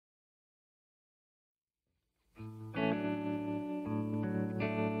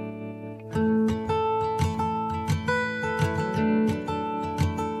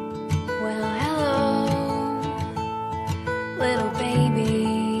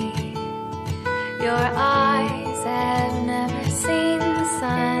your eyes have never seen the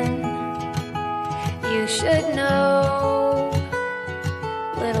sun. You should know,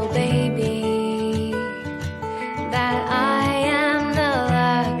 little baby, that I am the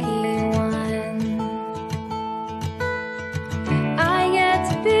lucky one. I get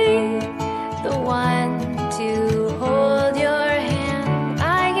to be the one to hold your hand.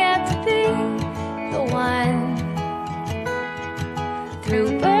 I get to be the one through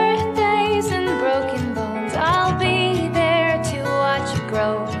birthdays and broken bones. I'll be there to watch you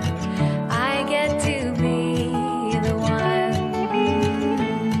grow. I get to be the one.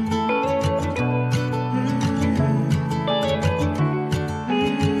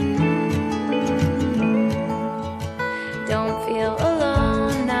 Don't feel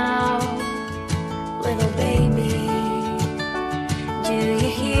alone now, little baby. Do you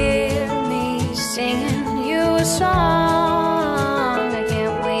hear me singing you a song? I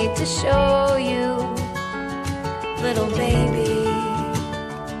can't wait to show you, little baby,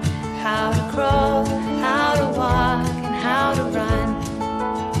 how to crawl, how to walk, and how to run.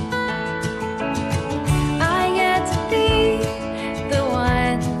 I get to be the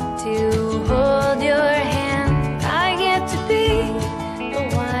one to hold your hand. I get to be the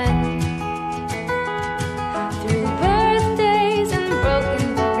one through birthdays and broken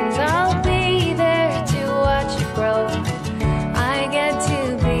bones. I'll be there to watch you grow. I get to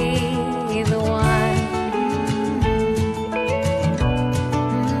be the one.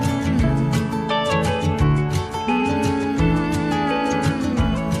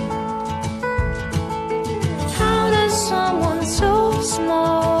 How does someone so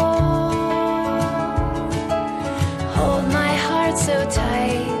small hold my heart so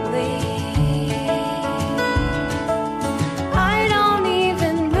tightly? I don't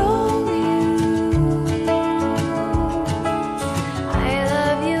even know you. I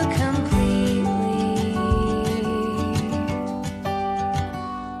love you completely.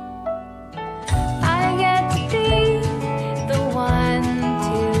 I get to be the one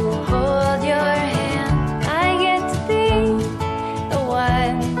to hold your hand. I get to be the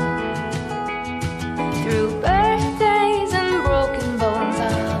one through birthdays and broken bones.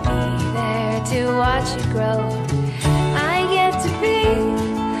 I'll be there to watch you grow.